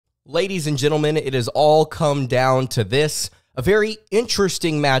Ladies and gentlemen, it has all come down to this. A very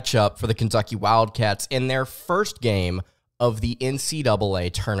interesting matchup for the Kentucky Wildcats in their first game of the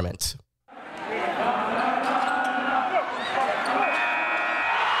NCAA tournament.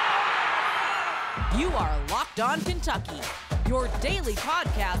 You are Locked On Kentucky, your daily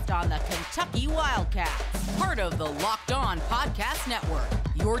podcast on the Kentucky Wildcats. Part of the Locked On Podcast Network,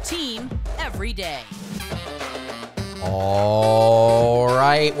 your team every day. All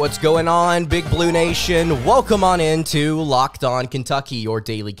right, what's going on, Big Blue Nation? Welcome on into Locked On Kentucky, your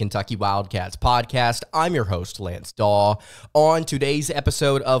daily Kentucky Wildcats podcast. I'm your host, Lance Dawe. On today's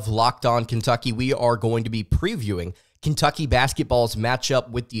episode of Locked On Kentucky, we are going to be previewing Kentucky basketball's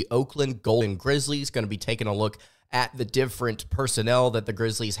matchup with the Oakland Golden Grizzlies. Going to be taking a look at the different personnel that the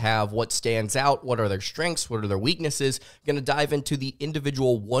Grizzlies have, what stands out, what are their strengths, what are their weaknesses. Going to dive into the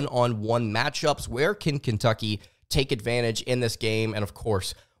individual one-on-one matchups. Where can Kentucky take advantage in this game? And of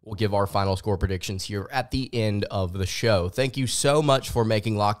course, we'll give our final score predictions here at the end of the show. Thank you so much for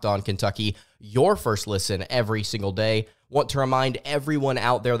making Locked On Kentucky your first listen every single day. Want to remind everyone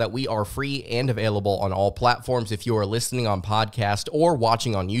out there that we are free and available on all platforms. If you are listening on podcast or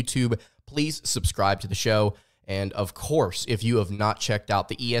watching on YouTube, please subscribe to the show. And of course, if you have not checked out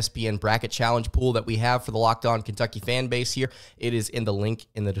the ESPN Bracket Challenge pool that we have for the Locked On Kentucky fan base here, it is in the link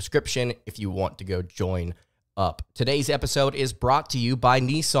in the description if you want to go join up. Today's episode is brought to you by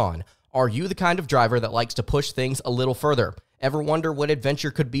Nissan. Are you the kind of driver that likes to push things a little further? Ever wonder what adventure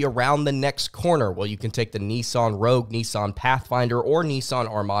could be around the next corner? Well, you can take the Nissan Rogue, Nissan Pathfinder, or Nissan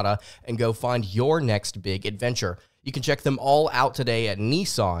Armada and go find your next big adventure. You can check them all out today at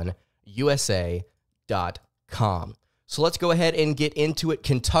nissanusa.com. So let's go ahead and get into it.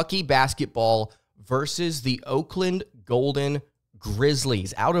 Kentucky basketball versus the Oakland Golden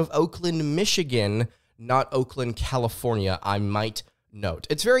Grizzlies out of Oakland, Michigan, not Oakland, California, I might note.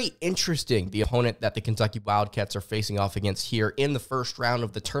 It's very interesting, the opponent that the Kentucky Wildcats are facing off against here in the first round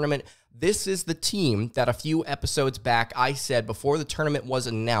of the tournament. This is the team that a few episodes back I said before the tournament was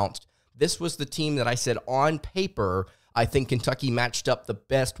announced, this was the team that I said on paper I think Kentucky matched up the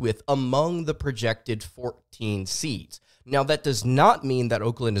best with among the projected 14 seeds. Now, that does not mean that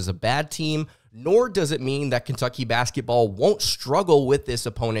Oakland is a bad team, nor does it mean that Kentucky basketball won't struggle with this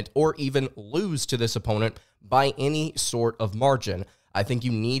opponent or even lose to this opponent by any sort of margin. I think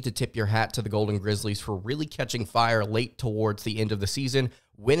you need to tip your hat to the Golden Grizzlies for really catching fire late towards the end of the season,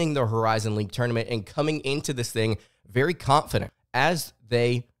 winning the Horizon League tournament, and coming into this thing very confident, as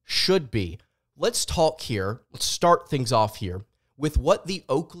they should be. Let's talk here. Let's start things off here with what the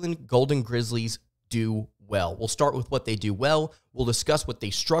Oakland Golden Grizzlies do well. We'll start with what they do well. We'll discuss what they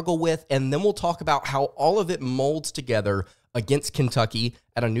struggle with, and then we'll talk about how all of it molds together against Kentucky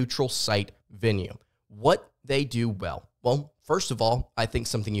at a neutral site venue. What they do well. Well, first of all, I think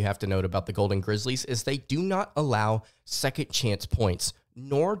something you have to note about the Golden Grizzlies is they do not allow second chance points,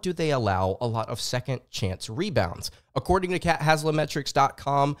 nor do they allow a lot of second chance rebounds. According to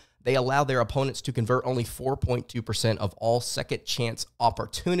haslametrics.com, they allow their opponents to convert only 4.2% of all second chance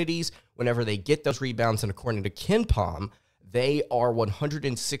opportunities whenever they get those rebounds. And according to KenPom, they are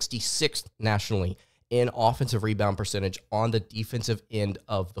 166th nationally in offensive rebound percentage on the defensive end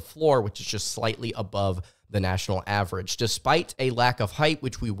of the floor, which is just slightly above the national average. Despite a lack of height,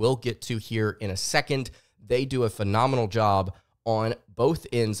 which we will get to here in a second, they do a phenomenal job on both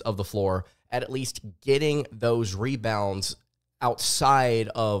ends of the floor at least getting those rebounds outside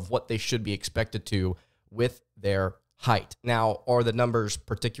of what they should be expected to with their height. Now, are the numbers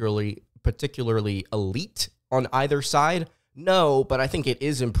particularly elite on either side? No, but I think it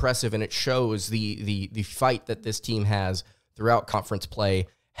is impressive, and it shows the fight that this team has throughout conference play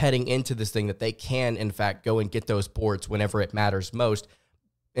heading into this thing, that they can, in fact, go and get those boards whenever it matters most.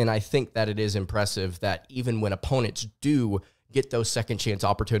 And I think that it is impressive that even when opponents do get those second chance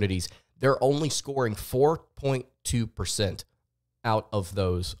opportunities, they're only scoring 4.2% out of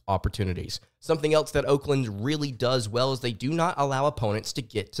those opportunities. Something else that Oakland really does well is they do not allow opponents to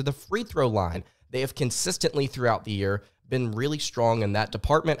get to the free throw line. They have consistently throughout the year been really strong in that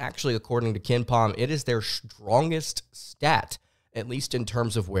department. Actually, according to KenPom, it is their strongest stat, at least in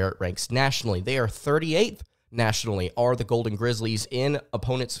terms of where it ranks nationally. They are 38th nationally, are the Golden Grizzlies, in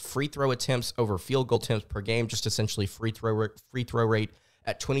opponents' free throw attempts over field goal attempts per game, just essentially free throw rate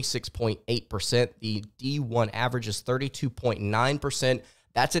at 26.8%. The D1 average is 32.9%.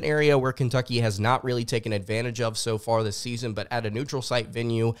 That's an area where Kentucky has not really taken advantage of so far this season, but at a neutral site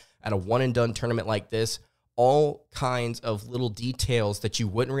venue, at a one-and-done tournament like this, all kinds of little details that you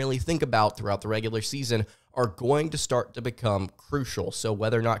wouldn't really think about throughout the regular season are going to start to become crucial. So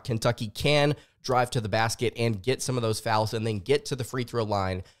whether or not Kentucky can drive to the basket and get some of those fouls and then get to the free throw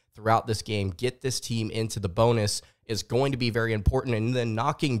line, throughout this game, get this team into the bonus is going to be very important. And then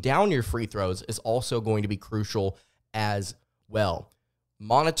knocking down your free throws is also going to be crucial as well.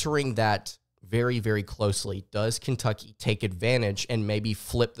 Monitoring that very, very closely. Does Kentucky take advantage and maybe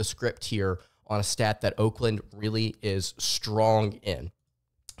flip the script here on a stat that Oakland really is strong in?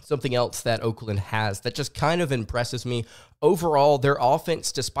 Something else that Oakland has that just kind of impresses me. Overall, their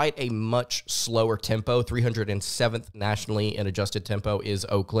offense, despite a much slower tempo, 307th nationally in adjusted tempo is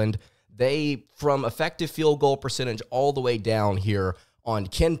Oakland. They, from effective field goal percentage all the way down here on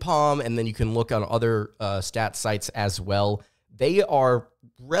KenPom, and then you can look on other stat sites as well, they are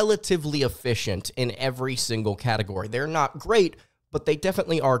relatively efficient in every single category. They're not great, but they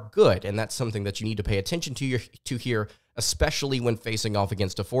definitely are good, and that's something that you need to pay attention to here, especially when facing off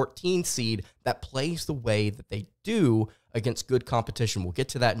against a 14 seed that plays the way that they do against good competition. We'll get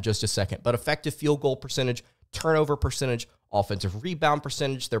to that in just a second. But effective field goal percentage, turnover percentage, offensive rebound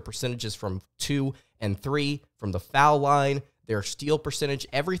percentage, their percentages from 2 and 3 from the foul line, their steal percentage,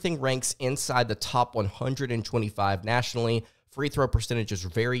 everything ranks inside the top 125 nationally. Free throw percentage is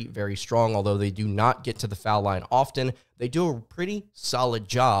very, very strong, although they do not get to the foul line often. They do a pretty solid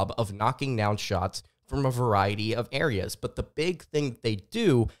job of knocking down shots from a variety of areas. But the big thing that they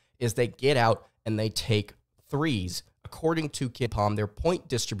do is they get out and they take threes. According to KenPom, their point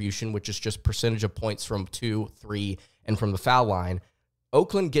distribution, which is just percentage of points from 2, 3, and from the foul line,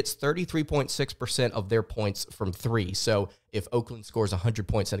 Oakland gets 33.6% of their points from 3. So if Oakland scores 100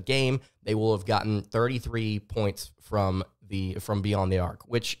 points in a game, they will have gotten 33 points from beyond the arc,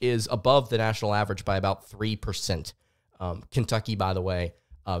 which is above the national average by about 3%. Kentucky, by the way,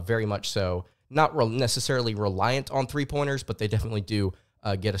 very much so. Not necessarily reliant on three-pointers, but they definitely do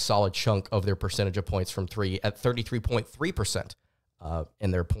get a solid chunk of their percentage of points from 3 at 33.3%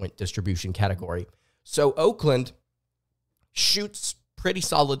 in their point distribution category. So Oakland shoots pretty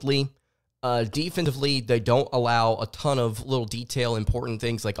solidly. Defensively, they don't allow a ton of little detail, important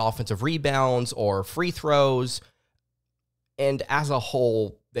things like offensive rebounds or free throws. And as a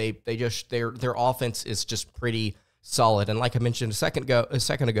whole, their offense is just pretty solid. And like I mentioned a second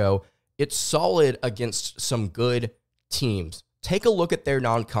ago, it's solid against some good teams. Take a look at their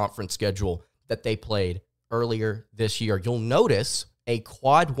non-conference schedule that they played earlier this year. You'll notice a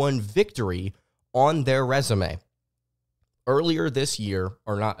quad 1 victory on their resume. Earlier this year,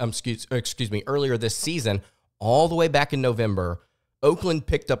 earlier this season, all the way back in November, Oakland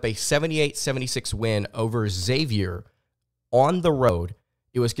picked up a 78-76 win over Xavier on the road.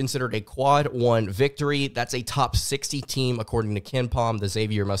 It was considered a quad 1 victory. That's a top 60 team, according to KenPom, the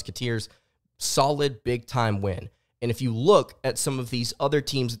Xavier Musketeers. Solid, big-time win. And if you look at some of these other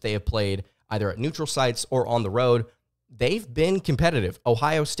teams that they have played, either at neutral sites or on the road, they've been competitive.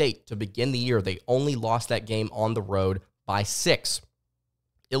 Ohio State, to begin the year, they only lost that game on the road by 6.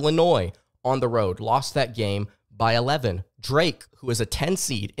 Illinois, on the road, lost that game by 11. Drake, who is a 10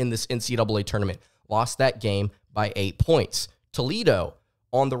 seed in this NCAA tournament, lost that game by 8 points. Toledo,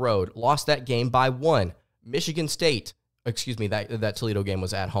 on the road, lost that game by 1. Michigan State, that Toledo game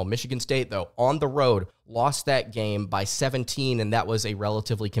was at home. Michigan State, though, on the road, lost that game by 17, and that was a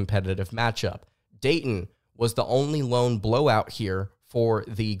relatively competitive matchup. Dayton was the only lone blowout here for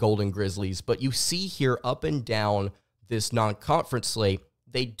the Golden Grizzlies, but you see here up and down this non-conference slate,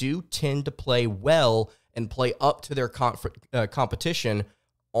 they do tend to play well and play up to their competition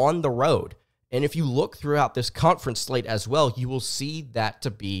on the road. And if you look throughout this conference slate as well, you will see that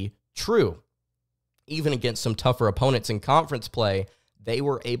to be true. Even against some tougher opponents in conference play, they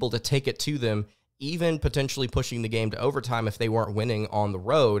were able to take it to them, even potentially pushing the game to overtime if they weren't winning on the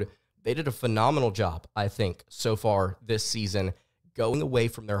road. They did a phenomenal job, I think, so far this season, going away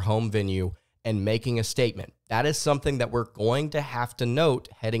from their home venue and making a statement. That is something that we're going to have to note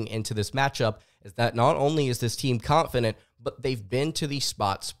heading into this matchup, is that not only is this team confident, but they've been to these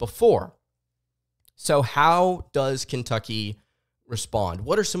spots before. So how does Kentucky respond?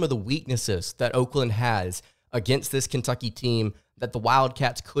 What are some of the weaknesses that Oakland has against this Kentucky team that the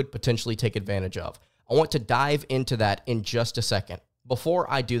Wildcats could potentially take advantage of? I want to dive into that in just a second.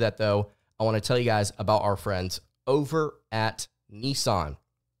 Before I do that, though, I want to tell you guys about our friends over at Nissan.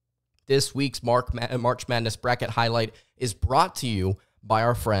 This week's March Madness bracket highlight is brought to you by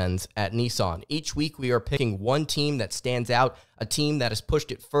our friends at Nissan. Each week, we are picking one team that stands out, a team that has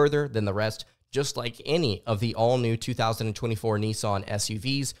pushed it further than the rest. Just like any of the all-new 2024 Nissan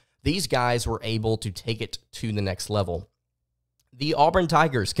SUVs, these guys were able to take it to the next level. The Auburn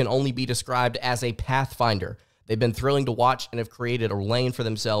Tigers can only be described as a pathfinder. They've been thrilling to watch and have created a lane for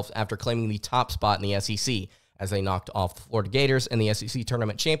themselves after claiming the top spot in the SEC. As they knocked off the Florida Gators in the SEC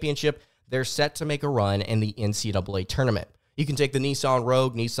Tournament Championship, they're set to make a run in the NCAA Tournament. You can take the Nissan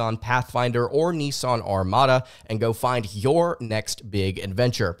Rogue, Nissan Pathfinder, or Nissan Armada and go find your next big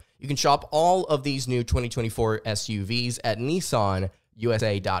adventure. You can shop all of these new 2024 SUVs at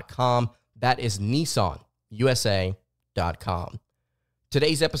nissanusa.com. That is nissanusa.com.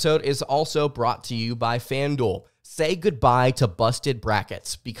 Today's episode is also brought to you by FanDuel. Say goodbye to busted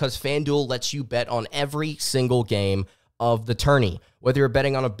brackets because FanDuel lets you bet on every single game of the tourney. Whether you're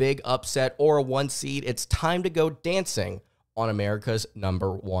betting on a big upset or a one seed, it's time to go dancing on America's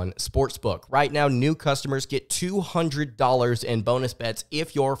 #1 sportsbook. Right now, new customers get $200 in bonus bets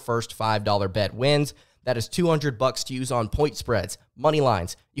if your first $5 bet wins. That is $200 to use on point spreads, money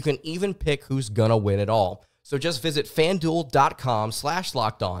lines. You can even pick who's gonna win it all. So just visit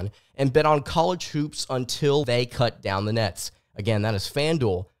FanDuel.com/lockedon and bet on college hoops until they cut down the nets. Again, that is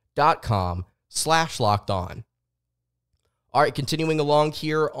FanDuel.com/lockedon. All right, continuing along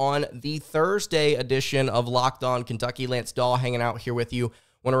here on the Thursday edition of Locked On Kentucky, Lance Dawe hanging out here with you.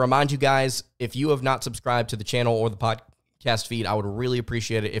 Want to remind you guys, if you have not subscribed to the channel or the podcast feed, I would really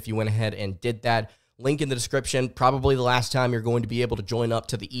appreciate it if you went ahead and did that. Link in the description. Probably the last time you're going to be able to join up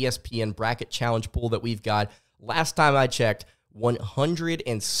to the ESPN Bracket Challenge pool that we've got. Last time I checked,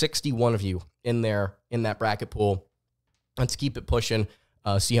 161 of you in there in that bracket pool. Let's keep it pushing.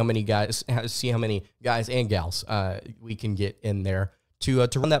 See how many guys and gals we can get in there to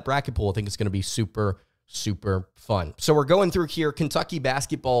run that bracket pool. I think it's going to be super fun. So we're going through here Kentucky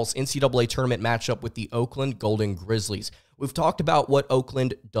basketball's NCAA tournament matchup with the Oakland Golden Grizzlies. We've talked about what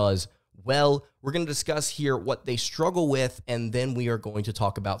Oakland does well. We're going to discuss here what they struggle with, and then we are going to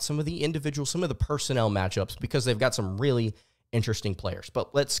talk about some of the personnel matchups because they've got some really interesting players.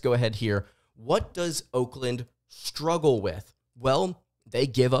 But let's go ahead here. What does Oakland struggle with? Well, they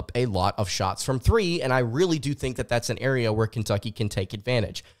give up a lot of shots from three, and I really do think that that's an area where Kentucky can take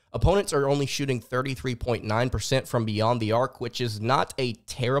advantage. Opponents are only shooting 33.9% from beyond the arc, which is not a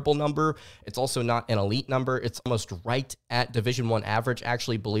terrible number. It's also not an elite number. It's almost right at Division I average,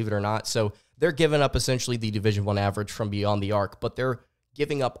 actually, believe it or not. So they're giving up essentially the Division I average from beyond the arc, but they're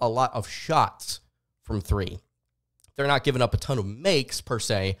giving up a lot of shots from three. They're not giving up a ton of makes, per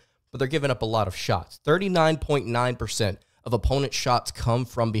se, but they're giving up a lot of shots. 39.9% of opponent shots come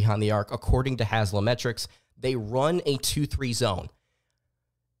from behind the arc, according to Haslametrics. They run a 2-3 zone.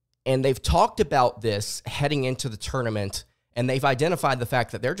 And they've talked about this heading into the tournament, and they've identified the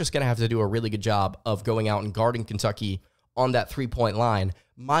fact that they're just going to have to do a really good job of going out and guarding Kentucky on that three-point line.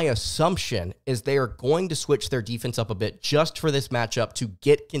 My assumption is they are going to switch their defense up a bit just for this matchup to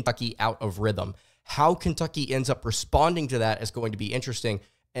get Kentucky out of rhythm. How Kentucky ends up responding to that is going to be interesting.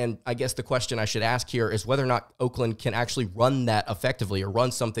 And I guess the question I should ask here is whether or not Oakland can actually run that effectively or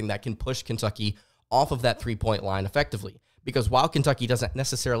run something that can push Kentucky off of that three-point line effectively. Because while Kentucky doesn't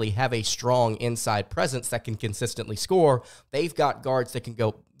necessarily have a strong inside presence that can consistently score, they've got guards that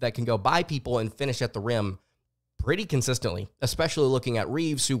can go by people and finish at the rim pretty consistently, especially looking at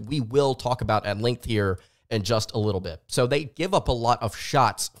Reeves, who we will talk about at length here in just a little bit. So they give up a lot of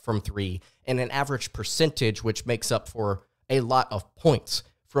shots from three and an average percentage, which makes up for a lot of points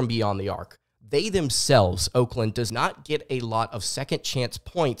from beyond the arc. They themselves, Oakland, does not get a lot of second chance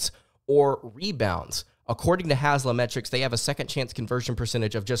points or rebounds. According to Haslametrics, they have a second chance conversion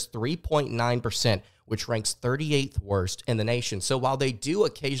percentage of just 3.9%, which ranks 38th worst in the nation. So while they do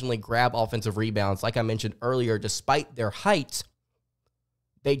occasionally grab offensive rebounds, like I mentioned earlier, despite their height,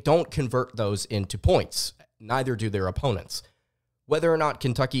 they don't convert those into points. Neither do their opponents. Whether or not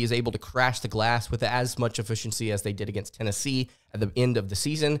Kentucky is able to crash the glass with as much efficiency as they did against Tennessee at the end of the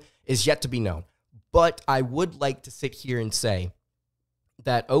season is yet to be known. But I would like to sit here and say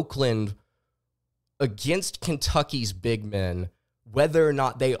that Oakland, against Kentucky's big men, whether or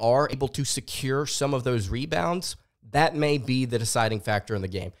not they are able to secure some of those rebounds, that may be the deciding factor in the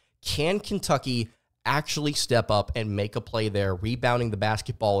game. Can Kentucky actually step up and make a play there, rebounding the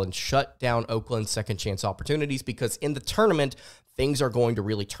basketball and shut down Oakland's second chance opportunities? Because in the tournament, things are going to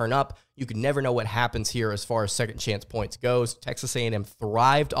really turn up. You can never know what happens here as far as second chance points goes. Texas A&M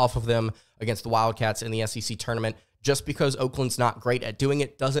thrived off of them against the Wildcats in the SEC tournament. Just because Oakland's not great at doing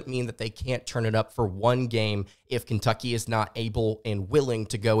it doesn't mean that they can't turn it up for one game if Kentucky is not able and willing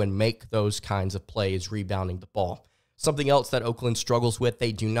to go and make those kinds of plays rebounding the ball. Something else that Oakland struggles with,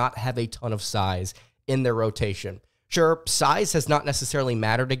 they do not have a ton of size in their rotation. Sure, size has not necessarily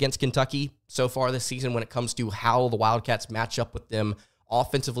mattered against Kentucky so far this season when it comes to how the Wildcats match up with them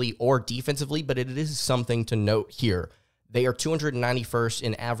offensively or defensively, but it is something to note here. They are 291st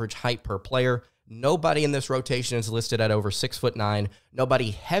in average height per player. Nobody in this rotation is listed at over 6'9".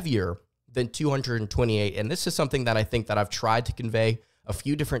 Nobody heavier than 228. And this is something that I think that I've tried to convey a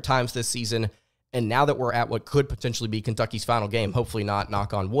few different times this season. And now that we're at what could potentially be Kentucky's final game, hopefully not,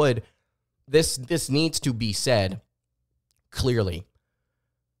 knock on wood, this needs to be said clearly.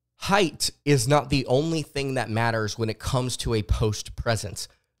 Height is not the only thing that matters when it comes to a post presence.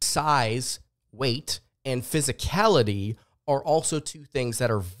 Size, weight, and physicality are also two things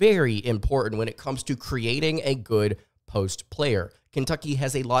that are very important when it comes to creating a good post player. Kentucky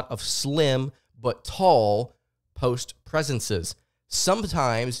has a lot of slim but tall post presences.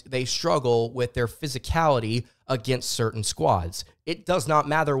 Sometimes they struggle with their physicality against certain squads. It does not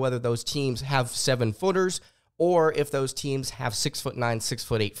matter whether those teams have 7-footers or if those teams have 6'9",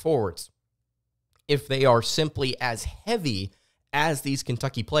 6'8" forwards. If they are simply as heavy as these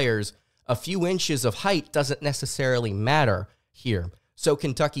Kentucky players, a few inches of height doesn't necessarily matter here. So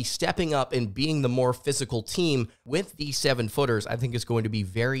Kentucky stepping up and being the more physical team with these 7-footers, I think is going to be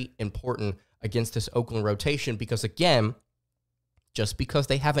very important against this Oakland rotation because, again, just because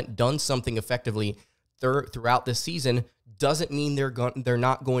they haven't done something effectively throughout this season doesn't mean they're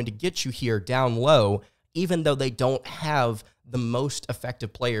not going to get you here down low, even though they don't have the most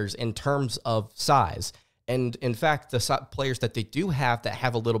effective players in terms of size. And in fact, the players that they do have that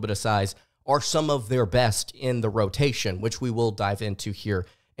have a little bit of size are some of their best in the rotation, which we will dive into here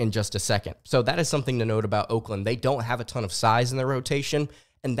in just a second. So that is something to note about Oakland. They don't have a ton of size in their rotation,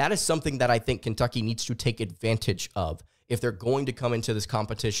 and that is something that I think Kentucky needs to take advantage of if they're going to come into this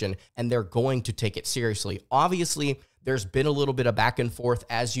competition and they're going to take it seriously. Obviously, there's been a little bit of back and forth,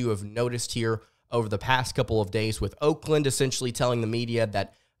 as you have noticed here over the past couple of days, with Oakland essentially telling the media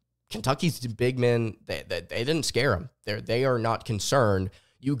that Kentucky's big men, they didn't scare them. They are not concerned.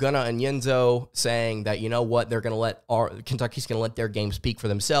 Ugonna and Yenzo saying that, you know what, Kentucky's going to let their game speak for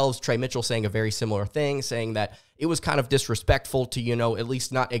themselves. Trey Mitchell saying a very similar thing, saying that it was kind of disrespectful to, at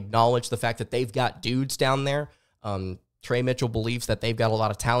least not acknowledge the fact that they've got dudes down there. Trey Mitchell believes that they've got a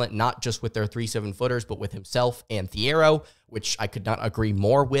lot of talent, not just with their 3 7-footers, but with himself and Thiero, which I could not agree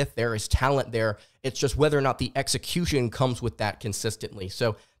more with. There is talent there. It's just whether or not the execution comes with that consistently.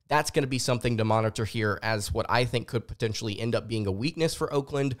 So that's going to be something to monitor here as what I think could potentially end up being a weakness for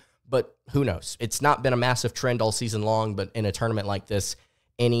Oakland, but who knows? It's not been a massive trend all season long, but in a tournament like this,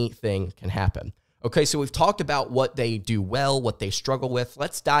 anything can happen. Okay, so we've talked about what they do well, what they struggle with.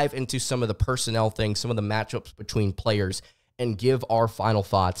 Let's dive into some of the personnel things, some of the matchups between players, and give our final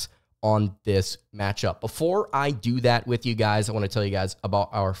thoughts on this matchup. Before I do that with you guys, I want to tell you guys about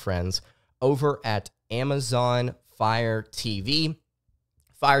our friends over at Amazon Fire TV.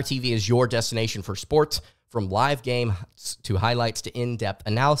 Fire TV is your destination for sports, from live games to highlights to in-depth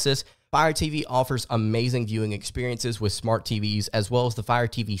analysis. Fire TV offers amazing viewing experiences with smart TVs, as well as the Fire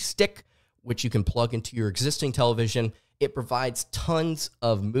TV Stick, which you can plug into your existing television. It provides tons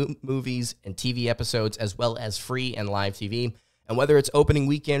of movies and TV episodes, as well as free and live TV. And whether it's opening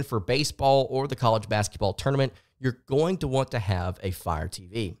weekend for baseball or the college basketball tournament, you're going to want to have a Fire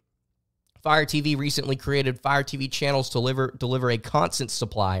TV. Fire TV recently created Fire TV channels to deliver a constant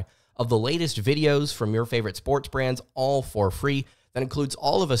supply of the latest videos from your favorite sports brands, all for free. That includes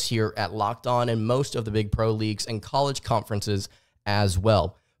all of us here at Locked On and most of the big pro leagues and college conferences as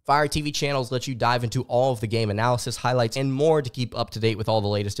well. Fire TV channels let you dive into all of the game analysis, highlights, and more to keep up to date with all the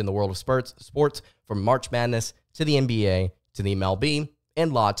latest in the world of sports, from March Madness to the NBA to the MLB,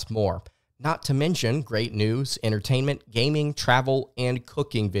 and lots more. Not to mention great news, entertainment, gaming, travel, and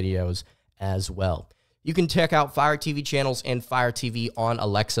cooking videos as well. You can check out Fire TV channels and Fire TV on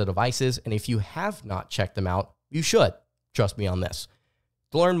Alexa devices, and if you have not checked them out, you should. Trust me on this.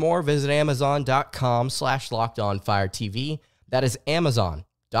 To learn more, visit Amazon.com/LockedOnFireTV. That is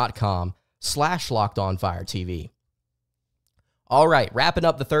Amazon.com/LockedOnFireTV. All right, wrapping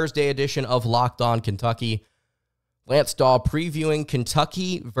up the Thursday edition of Locked On Kentucky. Lance Dawe previewing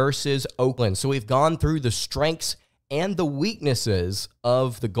Kentucky versus Oakland. So we've gone through the strengths and the weaknesses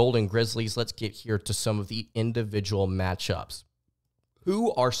of the Golden Grizzlies. Let's get here to some of the individual matchups.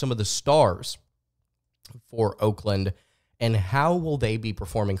 Who are some of the stars for Oakland, and how will they be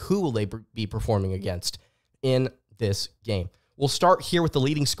performing? Who will they be performing against in this game? We'll start here with the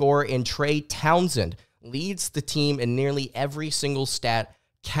leading scorer in Trey Townsend. Leads the team in nearly every single stat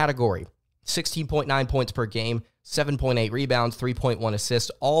category. 16.9 points per game, 7.8 rebounds, 3.1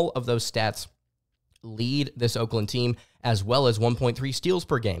 assists. All of those stats lead this Oakland team, as well as 1.3 steals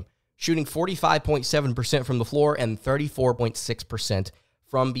per game. Shooting 45.7% from the floor and 34.6%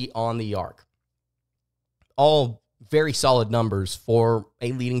 from beyond the arc. All very solid numbers for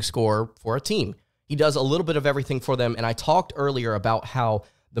a leading scorer for a team. He does a little bit of everything for them, and I talked earlier about how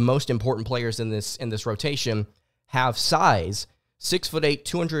the most important players in this rotation have size. 6'8",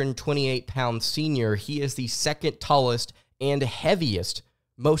 228-pound senior. He is the second tallest and heaviest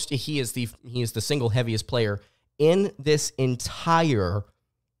He is the single heaviest player in this entire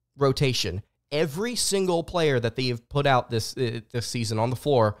rotation. Every single player that they have put out this season on the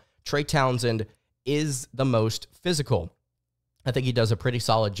floor, Trey Townsend is the most physical. I think he does a pretty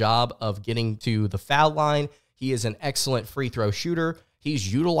solid job of getting to the foul line. He is an excellent free throw shooter.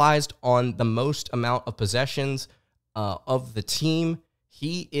 He's utilized on the most amount of possessions of the team.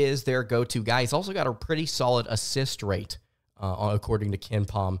 He is their go-to guy. He's also got a pretty solid assist rate, according to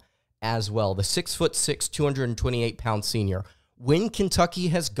KenPom as well. The 6'6", 228-pound senior. When Kentucky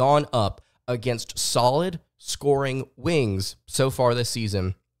has gone up against solid scoring wings so far this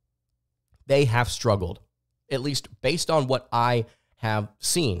season, they have struggled, at least based on what I have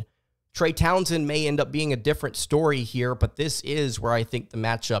seen. Trey Townsend may end up being a different story here, but this is where I think the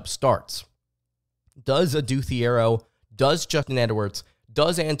matchup starts. Does Adou Thiero, does Justin Edwards,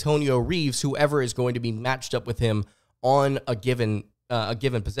 does Antonio Reeves, whoever is going to be matched up with him on a given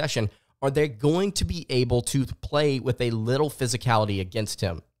possession, are they going to be able to play with a little physicality against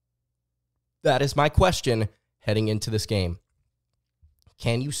him? That is my question heading into this game.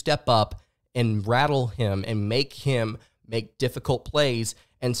 Can you step up and rattle him and make him make difficult plays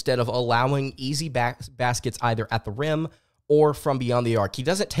instead of allowing easy baskets either at the rim or from beyond the arc? He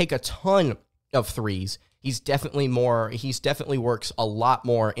doesn't take a ton of threes. He definitely works a lot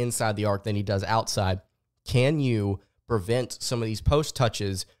more inside the arc than he does outside. Can you prevent some of these post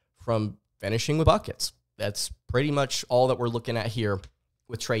touches from finishing with buckets? That's pretty much all that we're looking at here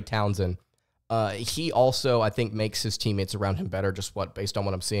with Trey Townsend. He also, I think, makes his teammates around him better, based on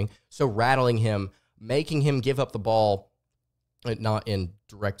what I'm seeing. So rattling him, making him give up the ball, not in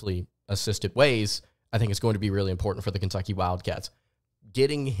directly assisted ways, I think is going to be really important for the Kentucky Wildcats.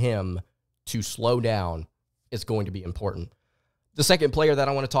 Getting him to slow down is going to be important. The second player that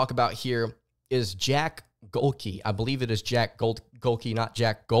I want to talk about here is Jack Gohlke. I believe it is Jack Gohlke, not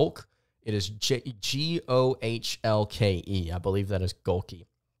Jack Golk. It is Gohlke. I believe that is Gohlke.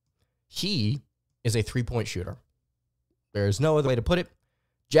 He is a three-point shooter. There is no other way to put it.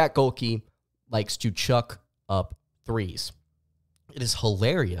 Jack Gohlke likes to chuck up threes. It is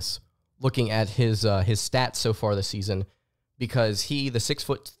hilarious looking at his stats so far this season, because he, the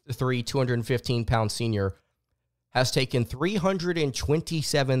 6'3", 215-pound senior, has taken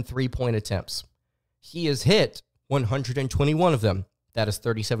 327 three-point attempts. He has hit 121 of them. That is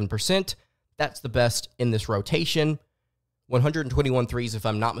 37%. That's the best in this rotation. 121 threes, if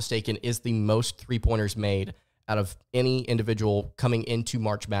I'm not mistaken, is the most three-pointers made out of any individual coming into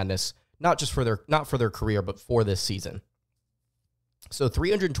March Madness, not for their career, but for this season. So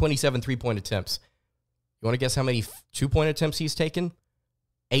 327 three-point attempts. You want to guess how many two-point attempts he's taken?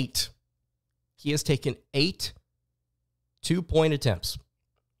 8. He has taken 8 two-point attempts.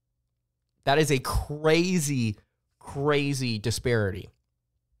 That is a crazy, crazy disparity.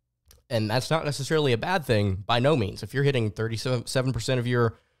 And that's not necessarily a bad thing, by no means. If you're hitting 37% of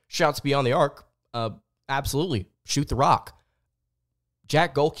your shots beyond the arc, absolutely, shoot the rock.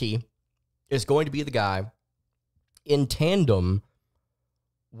 Jack Gohlke is going to be the guy in tandem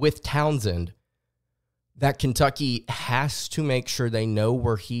with Townsend that Kentucky has to make sure they know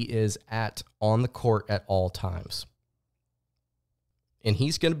where he is at on the court at all times. And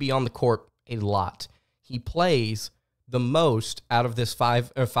he's going to be on the court a lot. He plays the most out of this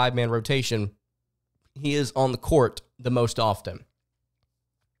five-man rotation. He is on the court the most often,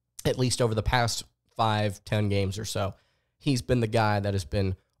 at least over the past 5-10 games or so. He's been the guy that has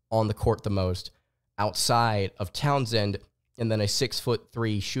been on the court the most outside of Townsend, and then a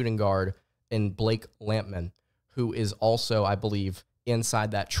 6'3" shooting guard in Blake Lampman, who is also, I believe,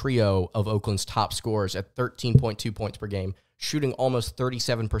 inside that trio of Oakland's top scorers at 13.2 points per game, shooting almost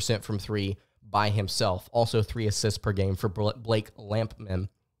 37% from three by himself. Also 3 assists per game for Blake Lampman.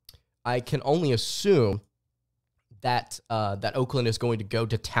 I can only assume that that Oakland is going to go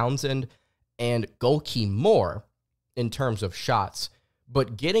to Townsend and Gohlke more in terms of shots,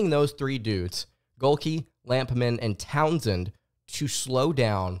 but getting those 3 dudes, Gohlke, Lampman, and Townsend, to slow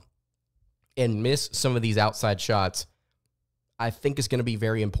down and miss some of these outside shots, I think is going to be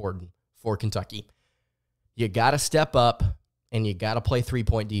very important for Kentucky. You got to step up and you got to play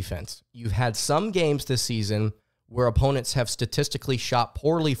three-point defense. You've had some games this season where opponents have statistically shot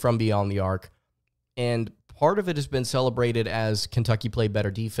poorly from beyond the arc, and part of it has been celebrated as Kentucky played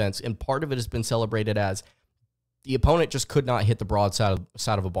better defense, and part of it has been celebrated as the opponent just could not hit the broad side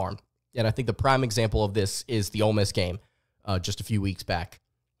of a barn. And I think the prime example of this is the Ole Miss game just a few weeks back.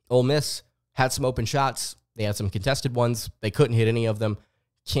 Ole Miss had some open shots. They had some contested ones. They couldn't hit any of them.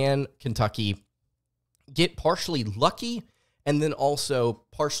 Can Kentucky get partially lucky and then also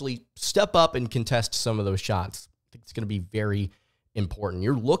partially step up and contest some of those shots? I think it's going to be very important.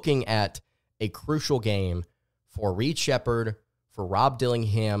 You're looking at a crucial game for Reed Sheppard, for Rob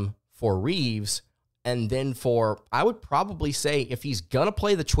Dillingham, for Reeves, and then for, I would probably say, if he's going to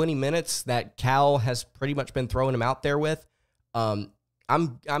play the 20 minutes that Cal has pretty much been throwing him out there with,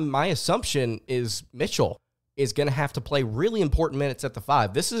 my assumption is Mitchell is going to have to play really important minutes at the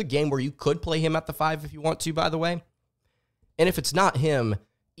 5. This is a game where you could play him at the 5 if you want to, by the way. And if it's not him,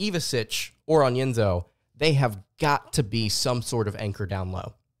 Ivasic or Onyenso, they have got to be some sort of anchor down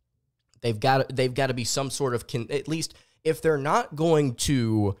low. They've got to be some sort of, at least if they're not going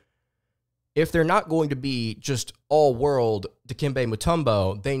to be just all-world Dikembe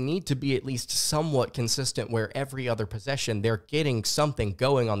Mutombo, they need to be at least somewhat consistent where every other possession they're getting something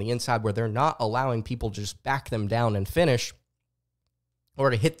going on the inside where they're not allowing people to just back them down and finish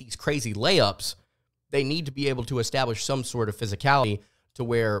or to hit these crazy layups. They need to be able to establish some sort of physicality to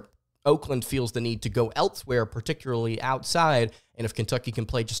where Oakland feels the need to go elsewhere, particularly outside, and if Kentucky can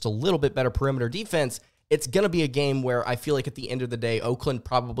play just a little bit better perimeter defense, it's going to be a game where I feel like at the end of the day, Oakland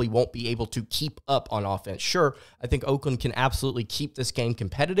probably won't be able to keep up on offense. Sure, I think Oakland can absolutely keep this game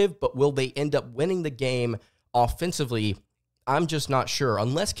competitive, but will they end up winning the game offensively? I'm just not sure.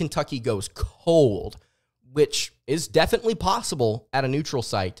 Unless Kentucky goes cold, which is definitely possible at a neutral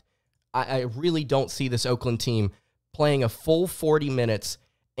site, I really don't see this Oakland team playing a full 40 minutes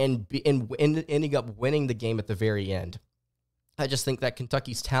and ending up winning the game at the very end. I just think that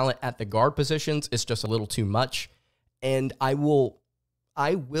Kentucky's talent at the guard positions is just a little too much, and I will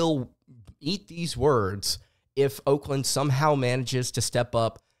eat these words if Oakland somehow manages to step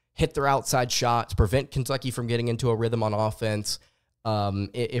up, hit their outside shots, prevent Kentucky from getting into a rhythm on offense.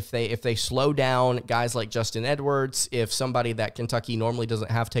 If they slow down guys like Justin Edwards, if somebody that Kentucky normally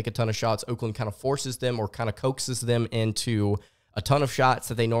doesn't have take a ton of shots, Oakland kind of forces them or kind of coaxes them into a ton of shots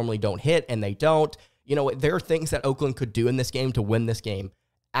that they normally don't hit, and they don't. You know, there are things that Oakland could do in this game to win this game.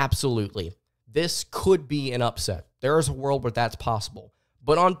 Absolutely. This could be an upset. There is a world where that's possible.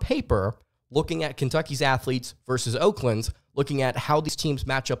 But on paper, looking at Kentucky's athletes versus Oakland's, looking at how these teams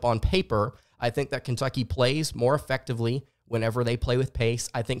match up on paper, I think that Kentucky plays more effectively whenever they play with pace.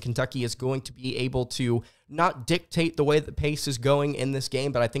 I think Kentucky is going to be able to not dictate the way the pace is going in this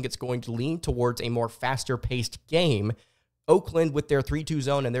game, but I think it's going to lean towards a more faster-paced game. Oakland, with their 3-2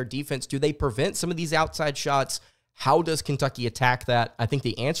 zone and their defense, do they prevent some of these outside shots? How does Kentucky attack that? I think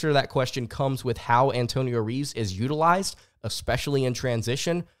the answer to that question comes with how Antonio Reeves is utilized, especially in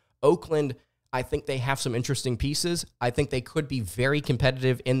transition. Oakland, I think they have some interesting pieces. I think they could be very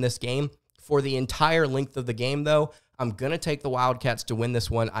competitive in this game. For the entire length of the game, though, I'm going to take the Wildcats to win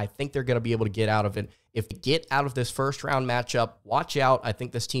this one. I think they're going to be able to get out of it. If they get out of this first-round matchup, watch out. I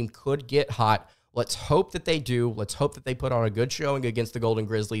think this team could get hot. Let's hope that they do. Let's hope that they put on a good showing against the Golden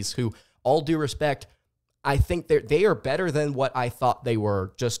Grizzlies, who, all due respect, I think they are better than what I thought they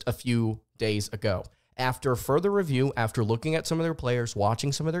were just a few days ago. After further review, after looking at some of their players,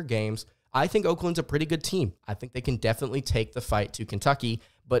 watching some of their games, I think Oakland's a pretty good team. I think they can definitely take the fight to Kentucky,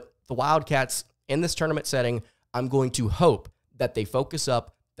 but the Wildcats in this tournament setting, I'm going to hope that they focus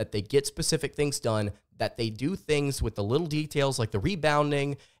up, that they get specific things done, that they do things with the little details like the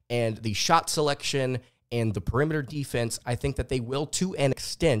rebounding and the shot selection and the perimeter defense. I think that they will, to an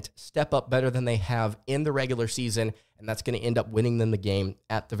extent, step up better than they have in the regular season, and that's going to end up winning them the game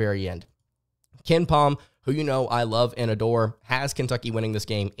at the very end. Ken Pom, who you know I love and adore, has Kentucky winning this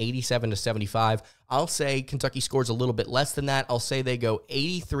game 87-75. I'll say Kentucky scores a little bit less than that. I'll say they go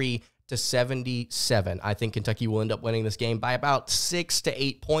 83-77. I think Kentucky will end up winning this game by about 6 to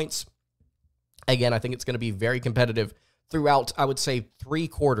 8 points. Again, I think it's going to be very competitive throughout, I would say,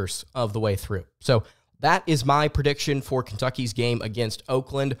 3/4 of the way through. So that is my prediction for Kentucky's game against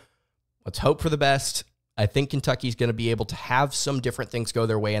Oakland. Let's hope for the best. I think Kentucky's going to be able to have some different things go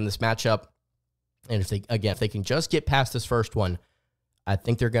their way in this matchup. And if they can just get past this first one, I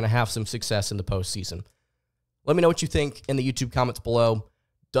think they're going to have some success in the postseason. Let me know what you think in the YouTube comments below.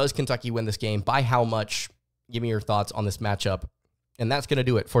 Does Kentucky win this game? By how much? Give me your thoughts on this matchup. And that's going to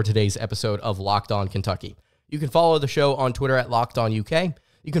do it for today's episode of Locked On Kentucky. You can follow the show on Twitter at Locked On UK.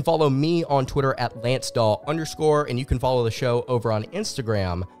 You can follow me on Twitter at LanceDawe_, and you can follow the show over on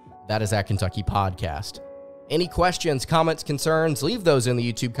Instagram. That is at Kentucky Podcast. Any questions, comments, concerns, leave those in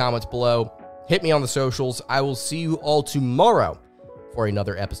the YouTube comments below. Hit me on the socials. I will see you all tomorrow for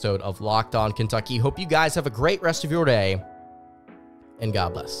another episode of Locked On Kentucky. Hope you guys have a great rest of your day, and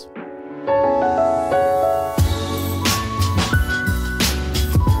God bless.